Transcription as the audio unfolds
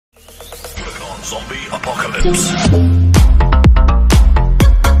Zombie apocalypse.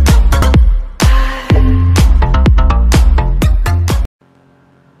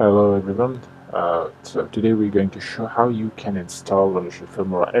 Hello everyone, so today we're going to show how you can install Wondershare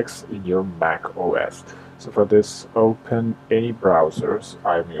Filmora X in your Mac OS. So for this, open any browsers.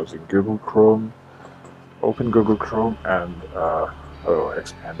 I'm using Google Chrome. Open Google Chrome and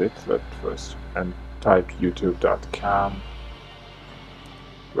expand it first and type youtube.com.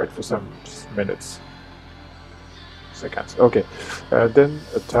 Wait for some seconds. Okay, then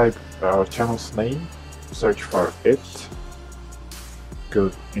type our channel's name, search for it. Go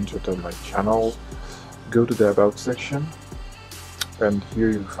into my channel, go to the about section, and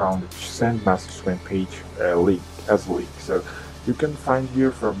here you found send message to my page link as a link. So you can find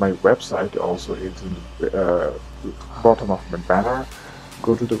here from my website also. It's in the bottom of my banner.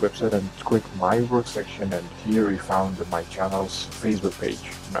 Go to the website and click my work section, and here we found my channel's Facebook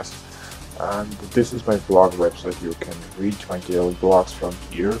page message. And this is my blog website. You can read my daily blogs from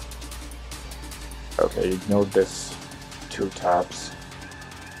here. Okay, ignore this two tabs.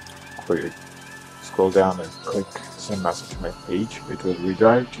 Scroll down and click send message to my page. It will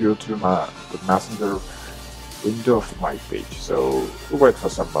redirect you to the messenger window of my page. So wait for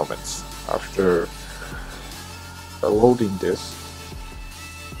some moments. After loading this,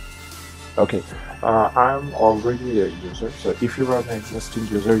 okay, I'm already a user, so if you are an existing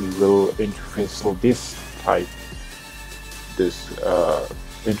user, you will interface this type,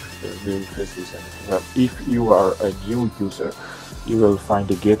 interfaces. And if you are a new user, you will find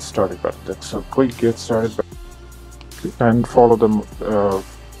the get started button. So click get started button and follow the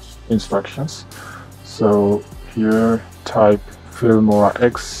instructions. So here type Filmora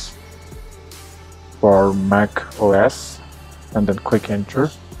X for Mac OS and then click enter.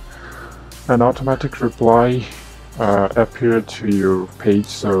 An automatic reply appeared to your page.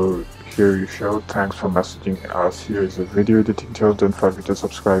 So here you show thanks for messaging us. Here is a video editing tool. Don't forget to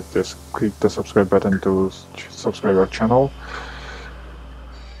subscribe. Just click the subscribe button to subscribe our channel.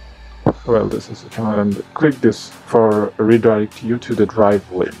 Well, this is the channel, and click this for redirect you to the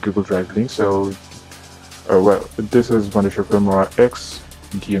drive link, Google Drive link. So well, this is Wondershare Filmora X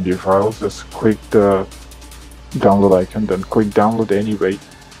DMD files. Just click the download icon, then click download anyway.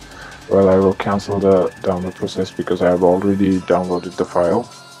 Well, I will cancel the download process because I have already downloaded the file.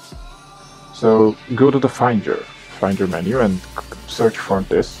 So go to the Finder menu and search for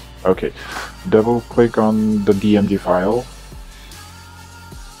this. Okay, double click on the DMD file.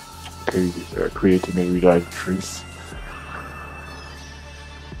 Okay, creating a redirectories.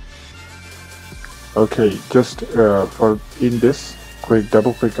 Okay, just for in this,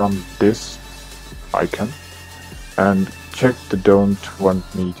 double click on this icon and check the don't want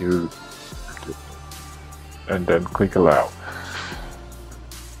me to, and then click allow.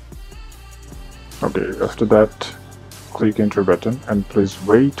 Okay, after that, click enter button and please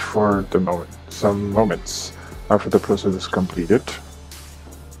wait for some moments after the process is completed.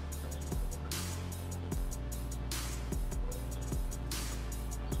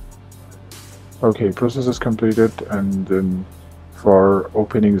 Okay, process is completed, and then for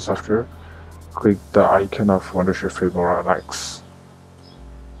opening the software, click the icon of Wondershare Filmora X.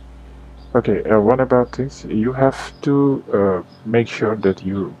 Okay, one about this, you have to make sure that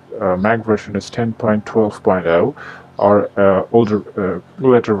your Mac version is 10.12.0 or older,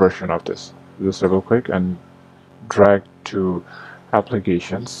 later version of this. Just double click and drag to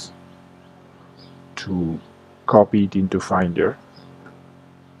applications to copy it into Finder.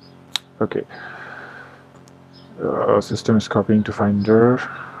 Okay, system is copying to Finder,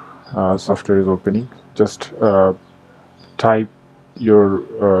 software is opening. Just type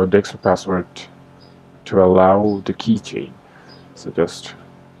your desktop password to allow the keychain. So just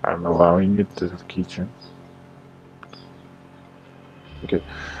I'm allowing it to the keychain. Okay,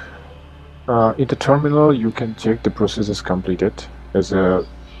 in the terminal you can check the process is completed as a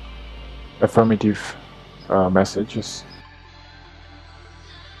affirmative messages.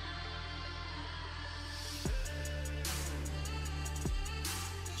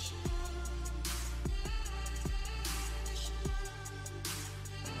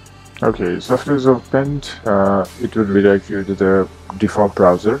 Okay, software is opened. It will redirect you to the default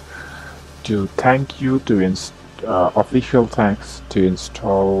browser to thank you to official thanks to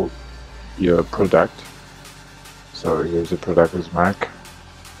install your product. So here's the product is Mac.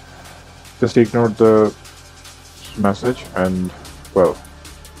 Just ignore the message and well,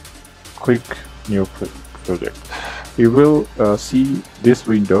 click new project. You will see this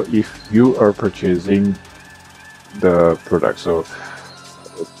window if you are purchasing the product. So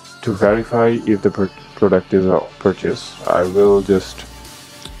to verify if the product is purchased, I will just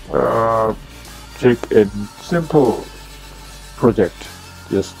check a simple project,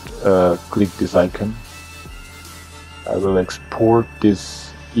 just click this icon. I will export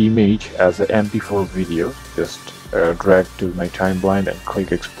this image as an MP4 video. Just drag to my timeline and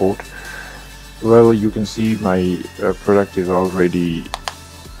click export. Well, you can see my product is already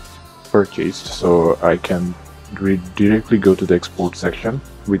purchased, so I can directly go to the export section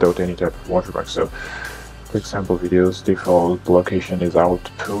without any type of watermark. So click sample videos, default location is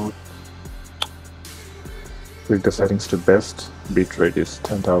output, click the settings to best, bitrate is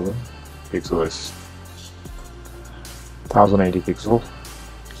 10,000, pixel is 1080 pixel.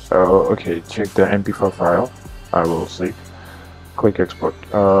 Okay, check the MP4 file. I will save. Click export.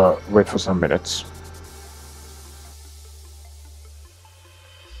 Wait for some minutes.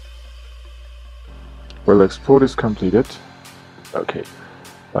 Well, export is completed. Okay,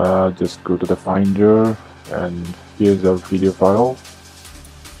 just go to the Finder, and here's our video file.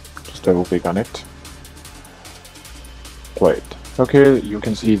 Just double click on it. Play it. Okay, you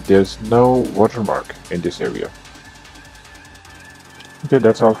can see there's no watermark in this area. Okay,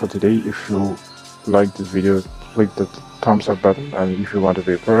 that's all for today. If you like this video, click the thumbs up button, and if you want to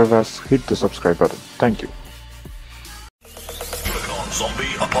be a part of us, hit the subscribe button. Thank you.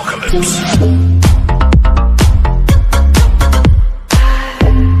 Zombie apocalypse.